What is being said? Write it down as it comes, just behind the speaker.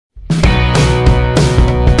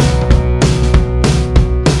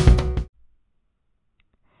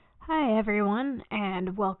Hi, everyone,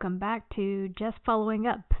 and welcome back to Just Following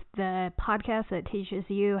Up, the podcast that teaches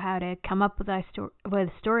you how to come up with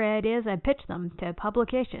story ideas and pitch them to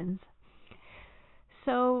publications.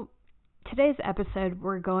 So, today's episode,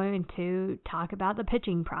 we're going to talk about the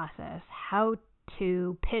pitching process, how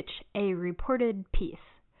to pitch a reported piece.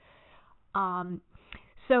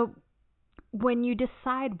 So, when you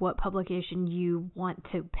decide what publication you want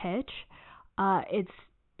to pitch, it's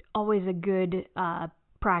always a good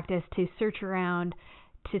practice to search around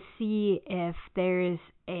to see if there's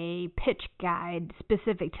a pitch guide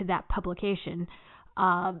specific to that publication.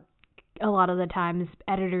 A lot of the times,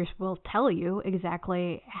 editors will tell you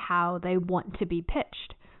exactly how they want to be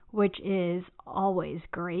pitched, which is always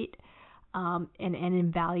great and an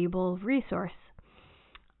invaluable resource.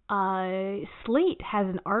 Slate has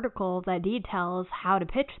an article that details how to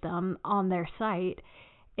pitch them on their site.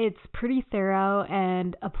 It's pretty thorough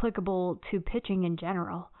and applicable to pitching in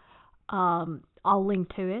general. I'll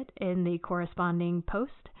link to it in the corresponding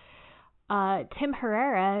post. Tim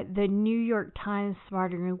Herrera, the New York Times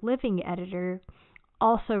Smarter Living editor,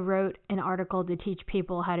 also wrote an article to teach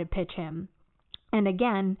people how to pitch him. And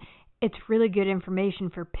again, it's really good information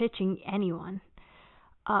for pitching anyone.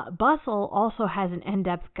 Bustle also has an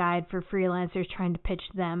in-depth guide for freelancers trying to pitch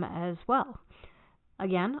them as well.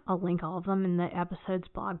 Again, I'll link all of them in the episode's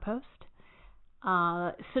blog post.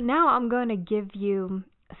 So now I'm going to give you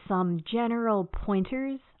some general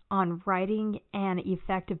pointers on writing an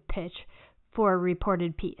effective pitch for a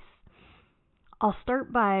reported piece. I'll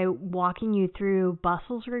start by walking you through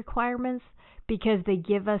Bustle's requirements because they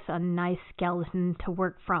give us a nice skeleton to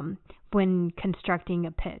work from when constructing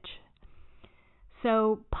a pitch.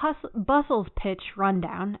 So Bustle's pitch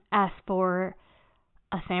rundown asks for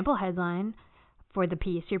a sample headline for the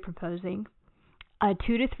piece you're proposing, a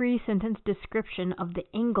 2 to 3 sentence description of the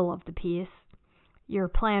angle of the piece, your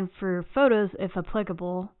plan for photos if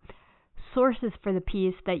applicable, sources for the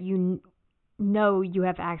piece that you know you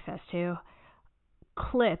have access to,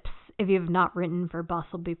 clips if you have not written for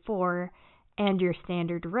Bustle before, and your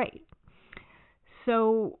standard rate.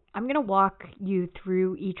 So I'm going to walk you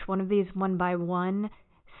through each one of these one by one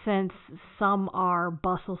since some are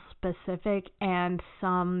Bustle specific and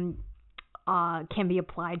some can be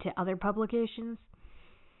applied to other publications.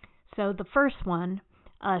 So the first one,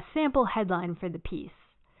 a sample headline for the piece.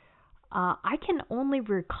 I can only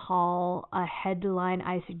recall a headline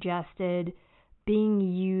I suggested being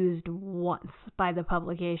used once by the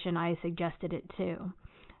publication I suggested it to.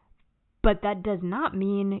 But that does not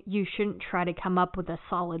mean you shouldn't try to come up with a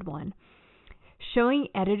solid one. Showing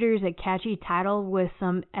editors a catchy title with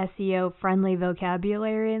some SEO-friendly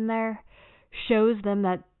vocabulary in there shows them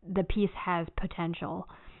that the piece has potential.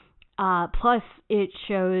 Plus, it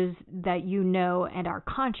shows that you know and are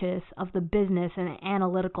conscious of the business and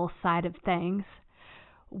analytical side of things.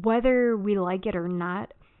 Whether we like it or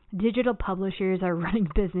not, digital publishers are running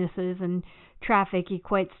businesses and traffic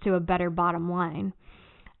equates to a better bottom line.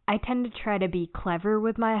 I tend to try to be clever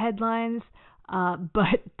with my headlines,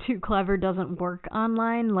 but too clever doesn't work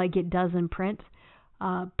online like it does in print.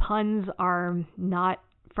 Puns are not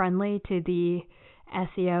friendly to the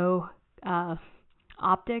SEO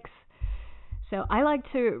optics. So I like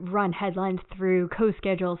to run headlines through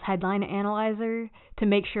CoSchedule's headline analyzer to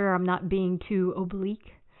make sure I'm not being too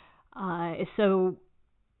oblique. So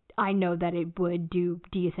I know that it would do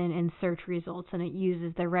decent in search results and it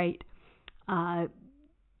uses the right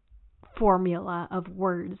formula of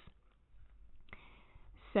words.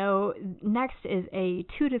 So next is a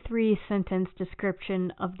 2 to 3 sentence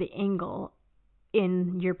description of the angle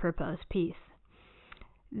in your proposed piece.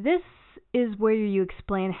 This is where you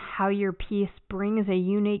explain how your piece brings a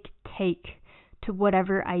unique take to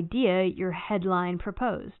whatever idea your headline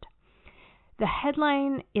proposed. The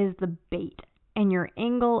headline is the bait, and your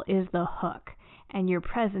angle is the hook, and your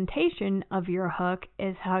presentation of your hook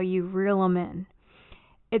is how you reel them in.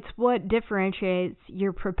 It's what differentiates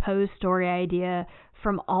your proposed story idea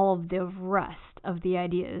from all of the rest of the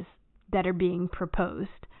ideas that are being proposed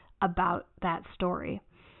about that story.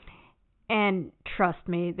 And trust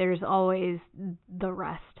me, there's always the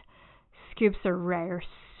rest. Scoops are rare,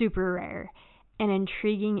 super rare. An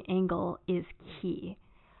intriguing angle is key.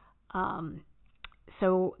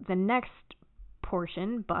 So the next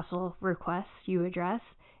portion, Bustle requests you address,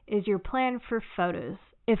 is your plan for photos,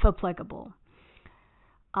 if applicable.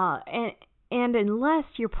 And unless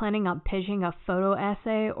you're planning on pitching a photo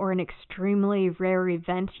essay or an extremely rare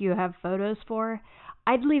event you have photos for,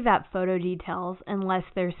 I'd leave out photo details unless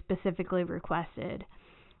they're specifically requested,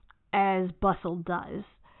 as Bustle does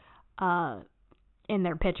in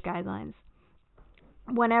their pitch guidelines.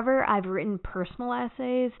 Whenever I've written personal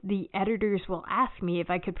essays, the editors will ask me if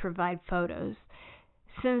I could provide photos.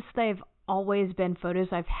 Since they've always been photos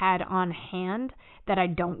I've had on hand that I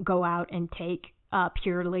don't go out and take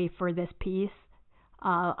purely for this piece,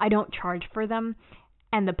 I don't charge for them,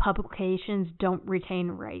 and the publications don't retain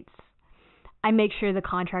rights. I make sure the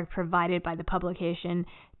contract provided by the publication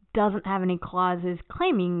doesn't have any clauses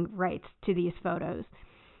claiming rights to these photos.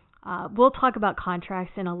 We'll talk about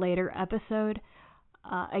contracts in a later episode.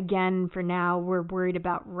 Again, for now, we're worried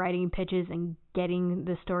about writing pitches and getting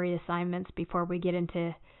the story assignments before we get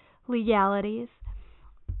into legalities.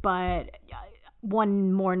 But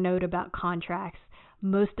one more note about contracts.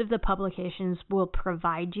 Most of the publications will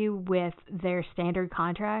provide you with their standard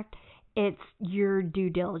contract. It's your due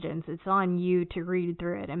diligence. It's on you to read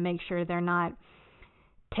through it and make sure they're not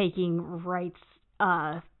taking rights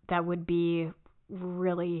that would be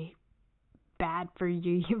really bad for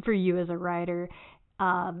you as a writer.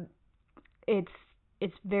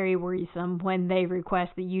 It's very worrisome when they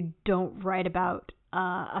request that you don't write about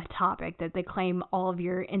a topic, that they claim all of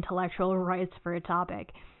your intellectual rights for a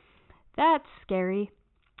topic. That's scary,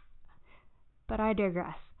 but I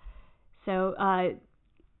digress. So,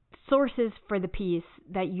 sources for the piece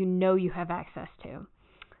that you know you have access to.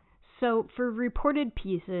 So, for reported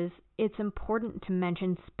pieces, it's important to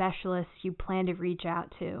mention specialists you plan to reach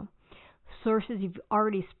out to, sources you've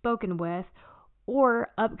already spoken with, or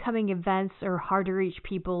upcoming events or hard-to-reach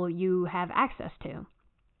people you have access to.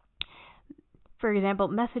 For example,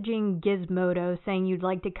 messaging Gizmodo saying you'd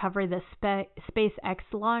like to cover the SpaceX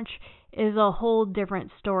launch is a whole different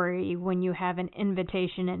story when you have an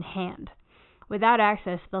invitation in hand. Without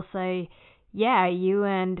access, they'll say, yeah, you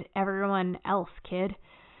and everyone else, kid.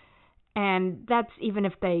 And that's even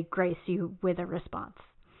if they grace you with a response.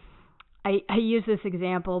 I use this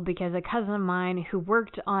example because a cousin of mine who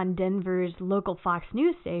worked on Denver's local Fox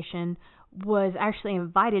News station was actually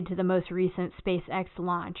invited to the most recent SpaceX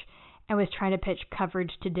launch and was trying to pitch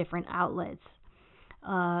coverage to different outlets.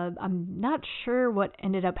 I'm not sure what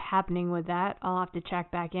ended up happening with that. I'll have to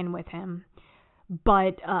check back in with him.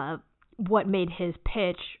 But what made his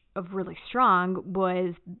pitch really strong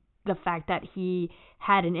was the fact that he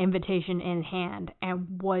had an invitation in hand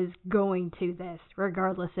and was going to this,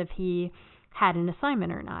 regardless if he had an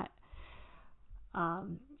assignment or not.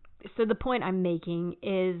 So the point I'm making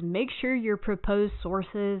is make sure your proposed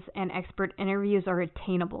sources and expert interviews are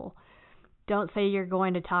attainable. Don't say you're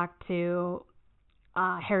going to talk to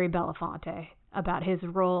Harry Belafonte about his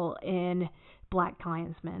role in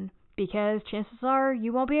BlacKkKlansman, because chances are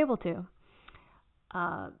you won't be able to.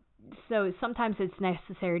 So sometimes it's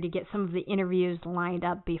necessary to get some of the interviews lined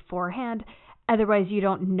up beforehand. Otherwise, you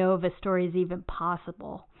don't know if a story is even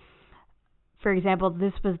possible. For example,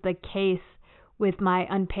 this was the case with my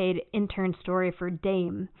unpaid intern story for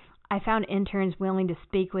Dame. I found interns willing to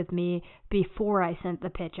speak with me before I sent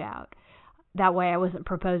the pitch out. That way I wasn't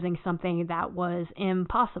proposing something that was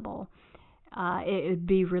impossible. It would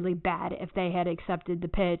be really bad if they had accepted the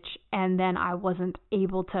pitch and then I wasn't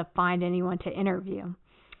able to find anyone to interview.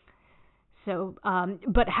 So,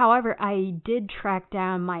 but however, I did track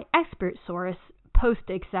down my expert source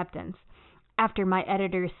post-acceptance after my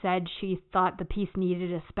editor said she thought the piece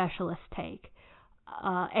needed a specialist take.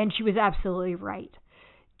 And she was absolutely right.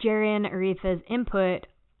 Jerian Arifa's input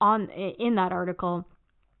in that article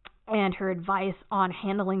and her advice on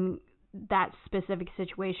handling that specific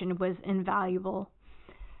situation was invaluable.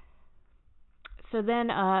 So then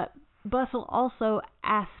Bustle also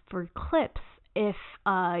asked for clips if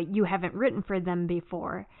you haven't written for them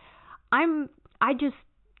before. I just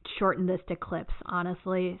shortened this to clips,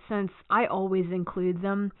 honestly, since I always include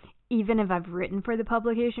them, even if I've written for the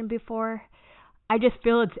publication before. I just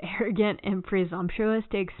feel it's arrogant and presumptuous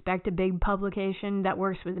to expect a big publication that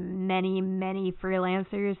works with many, many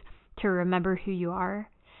freelancers to remember who you are.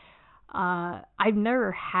 I've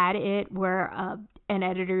never had it where an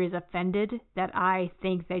editor is offended that I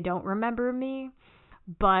think they don't remember me,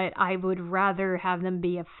 but I would rather have them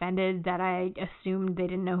be offended that I assumed they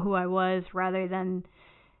didn't know who I was rather than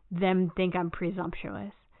them think I'm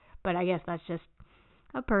presumptuous. But I guess that's just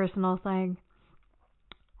a personal thing.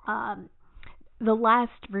 The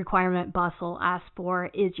last requirement Bustle asks for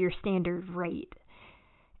is your standard rate.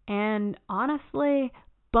 And honestly,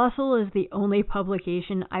 Bustle is the only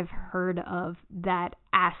publication I've heard of that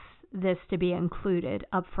asks this to be included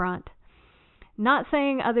up front. Not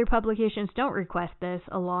saying other publications don't request this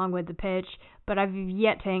along with the pitch, but I've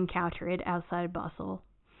yet to encounter it outside Bustle.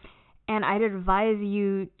 And I'd advise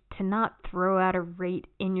you to not throw out a rate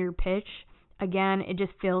in your pitch. Again, it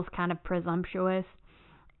just feels kind of presumptuous.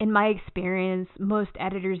 in my experience, most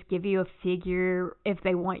editors give you a figure if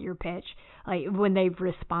they want your pitch. Like when they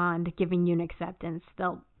respond, giving you an acceptance,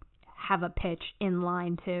 they'll have a pitch in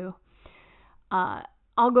line too.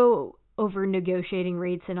 I'll go over negotiating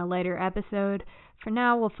rates in a later episode. For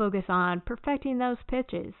now, we'll focus on perfecting those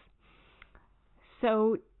pitches.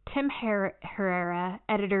 So, Tim Herrera,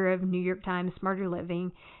 editor of New York Times Smarter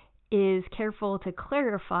Living, is careful to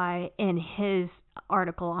clarify in his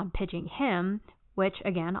article on pitching him, which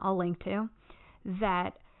again I'll link to,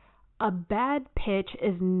 that a bad pitch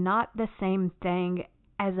is not the same thing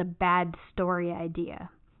as a bad story idea.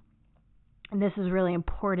 And this is really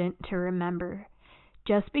important to remember.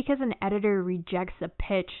 Just because an editor rejects a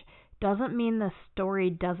pitch doesn't mean the story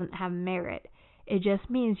doesn't have merit. It just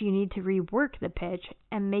means you need to rework the pitch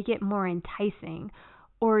and make it more enticing,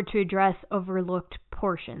 or to address overlooked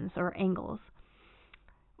portions or angles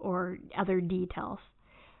or other details.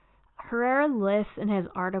 Herrera lists in his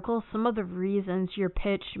article some of the reasons your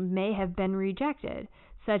pitch may have been rejected,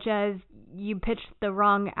 such as you pitched the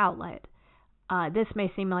wrong outlet. This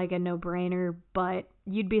may seem like a no-brainer, but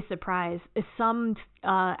you'd be surprised. Some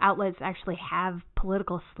outlets actually have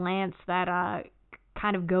political slants that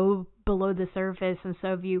kind of go below the surface, and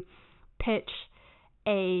so if you pitch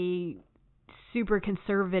a super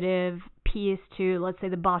conservative piece to, let's say,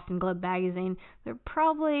 the Boston Globe magazine, they're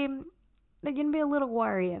going to be a little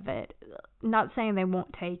wary of it. Not saying they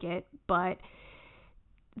won't take it, but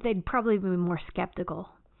they'd probably be more skeptical.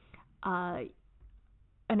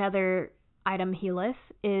 Another item he lists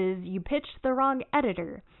is you pitched the wrong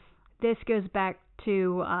editor. This goes back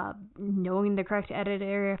to knowing the correct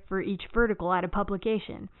editor for each vertical at a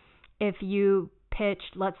publication. If you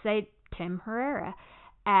pitched, let's say, Tim Herrera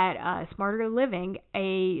at Smarter Living,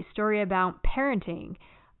 a story about parenting,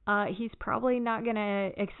 he's probably not going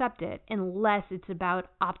to accept it unless it's about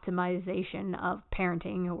optimization of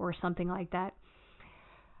parenting or something like that.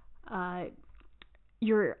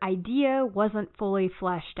 Your idea wasn't fully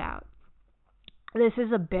fleshed out. This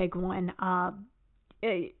is a big one.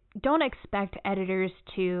 Don't expect editors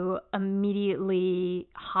to immediately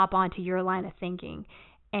hop onto your line of thinking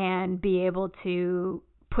and be able to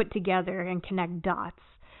put together and connect dots.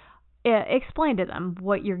 Explain to them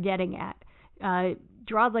what you're getting at.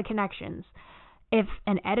 Draw the connections. If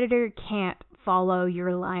an editor can't follow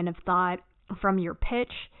your line of thought from your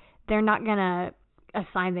pitch, they're not going to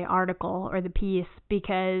assign the article or the piece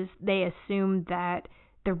because they assume that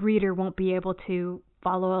the reader won't be able to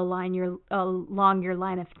follow along your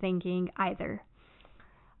line of thinking either.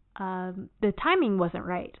 The timing wasn't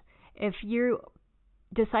right. If you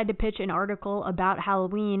decide to pitch an article about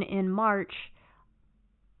Halloween in March,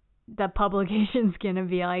 the publication's going to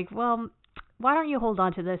be like, well, why don't you hold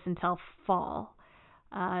on to this until fall?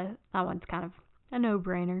 That one's kind of a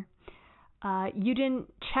no-brainer. You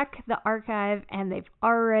didn't check the archive and they've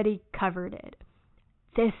already covered it.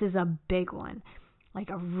 This is a big one. Like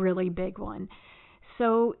a really big one.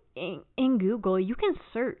 So in Google, you can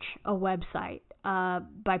search a website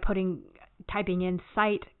by typing in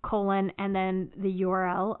site : and then the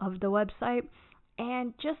URL of the website,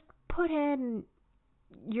 and just put in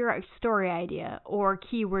your story idea or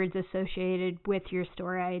keywords associated with your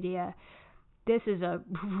story idea. This is a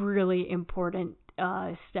really important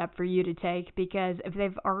step for you to take, because if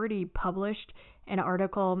they've already published an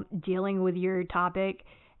article dealing with your topic,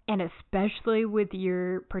 and especially with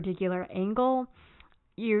your particular angle,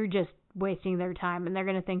 you're just wasting their time, and they're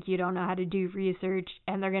going to think you don't know how to do research,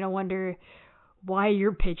 and they're going to wonder why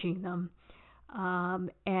you're pitching them.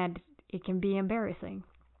 And it can be embarrassing.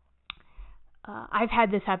 I've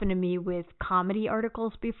had this happen to me with comedy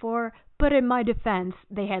articles before, but in my defense,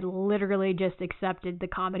 they had literally just accepted the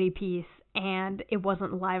comedy piece, and it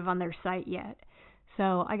wasn't live on their site yet.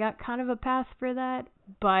 So I got kind of a pass for that,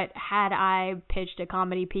 but had I pitched a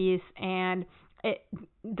comedy piece and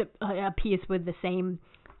a piece with the same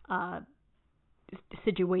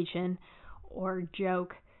situation or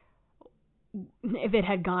joke, if it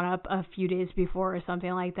had gone up a few days before or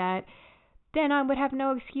something like that, then I would have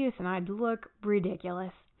no excuse and I'd look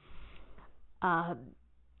ridiculous. And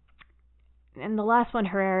the last one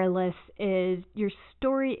Herrera lists is your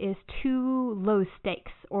story is too low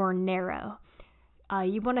stakes or narrow.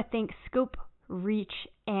 You want to think scope, reach,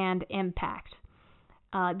 and impact.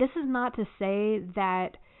 This is not to say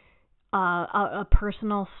that a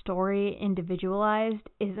personal story individualized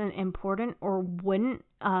isn't important or wouldn't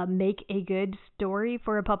make a good story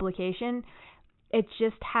for a publication. It's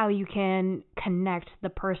just how you can connect the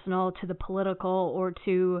personal to the political or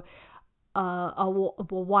to a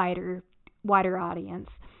wider audience.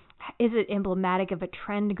 Is it emblematic of a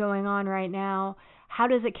trend going on right now? How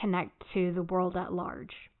does it connect to the world at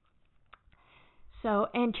large? So,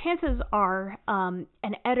 and chances are, an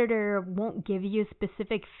editor won't give you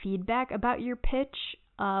specific feedback about your pitch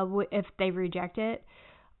if they reject it.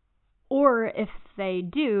 Or if they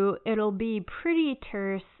do, it'll be pretty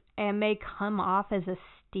terse and may come off as a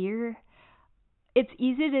steer. It's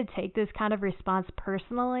easy to take this kind of response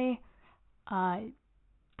personally.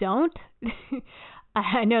 Don't.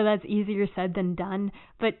 I know that's easier said than done,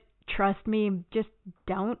 but trust me, just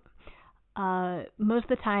don't. Most of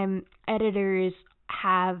the time, editors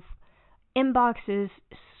have inboxes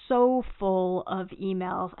so full of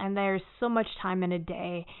emails, and there's so much time in a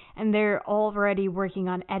day, and they're already working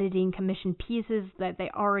on editing commissioned pieces that they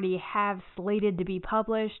already have slated to be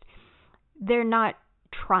published. They're not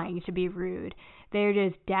trying to be rude. They're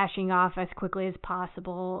just dashing off as quickly as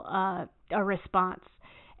possible a response.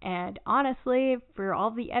 And honestly, for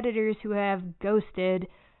all the editors who have ghosted,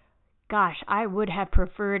 gosh, I would have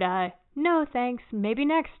preferred a no thanks, maybe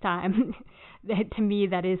next time. To me,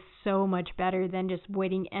 that is so much better than just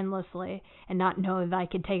waiting endlessly and not knowing if I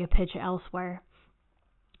could take a pitch elsewhere.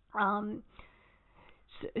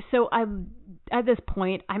 So I'm at this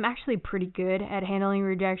point, I'm actually pretty good at handling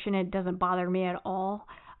rejection. It doesn't bother me at all.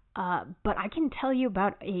 But I can tell you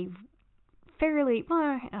about a fairly,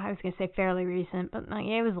 well, I was going to say fairly recent, but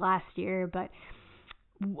it was last year, but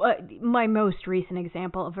my most recent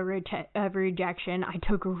example of a rejection I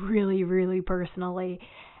took really, really personally.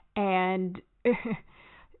 And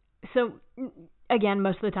so, again,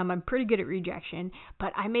 most of the time I'm pretty good at rejection,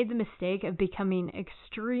 but I made the mistake of becoming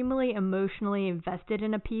extremely emotionally invested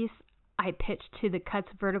in a piece I pitched to the Cuts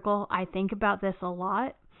vertical. I think about this a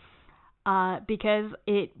lot because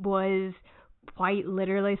it was quite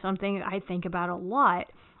literally something I think about a lot.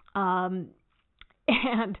 And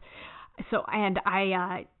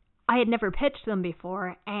I had never pitched them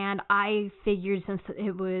before, and I figured since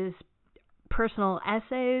it was personal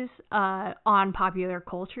essays on popular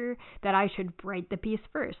culture that I should write the piece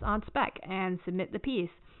first on spec and submit the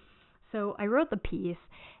piece. So I wrote the piece,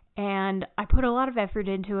 and I put a lot of effort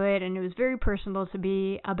into it, and it was very personal to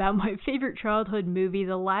me about my favorite childhood movie,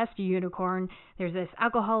 The Last Unicorn. There's this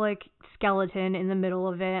alcoholic skeleton in the middle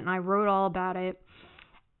of it, and I wrote all about it,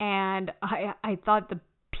 and I thought the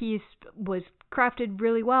piece was crafted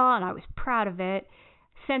really well, and I was proud of it.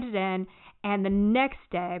 Sent it in, and the next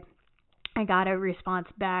day I got a response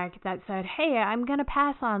back that said, "Hey, I'm going to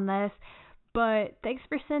pass on this, but thanks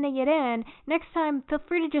for sending it in. Next time, feel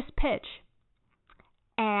free to just pitch."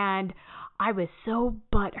 And I was so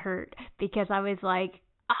butthurt because I was like,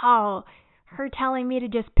 oh, her telling me to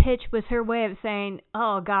just pitch was her way of saying,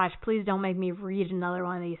 oh gosh, please don't make me read another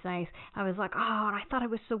one of these things. I was like, oh, and I thought it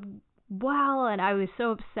was so well, and I was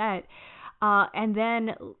so upset. And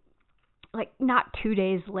then, like, not 2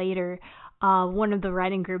 days later, one of the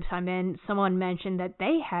writing groups I'm in, someone mentioned that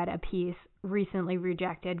they had a piece recently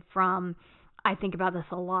rejected from I Think About This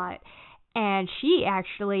a Lot. And she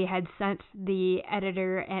actually had sent the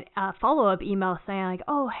editor a follow-up email saying, like,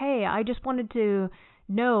 oh, hey, I just wanted to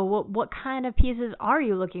know what kind of pieces are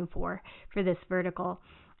you looking for this vertical?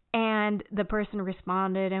 And the person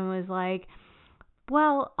responded and was like,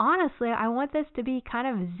 well, honestly, I want this to be kind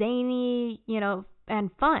of zany, and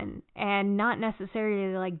fun, and not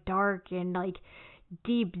necessarily like dark and like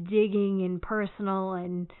deep digging and personal,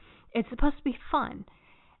 and it's supposed to be fun.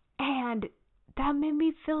 And that made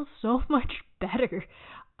me feel so much better,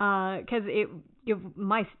 because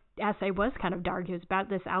my essay was kind of dark. It was about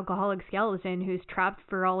this alcoholic skeleton who's trapped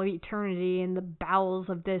for all eternity in the bowels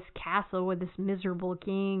of this castle with this miserable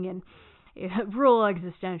king, and real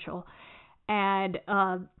existential. And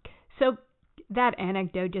so that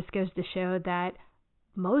anecdote just goes to show that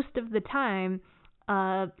most of the time,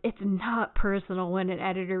 it's not personal when an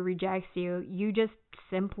editor rejects you. You just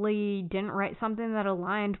simply didn't write something that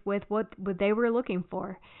aligned with what they were looking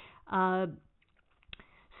for.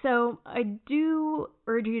 So I do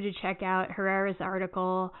urge you to check out Herrera's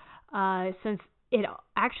article, since it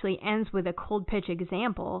actually ends with a cold pitch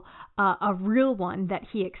example, a real one that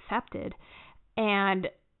he accepted. And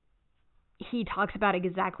he talks about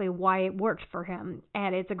exactly why it worked for him,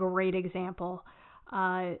 and it's a great example.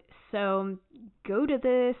 So go to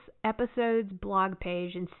this episode's blog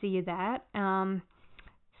page and see that.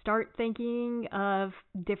 Start thinking of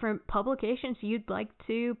different publications you'd like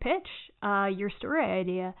to pitch your story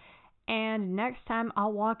idea. And next time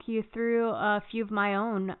I'll walk you through a few of my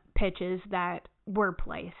own pitches that were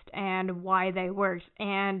placed and why they worked,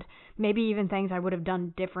 and maybe even things I would have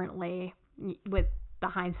done differently with the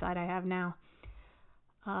hindsight I have now.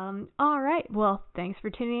 All right. Well, thanks for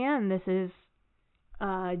tuning in. This is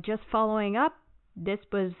just following up. This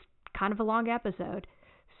was kind of a long episode,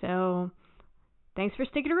 so Thanks for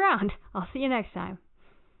sticking around. I'll see you next time.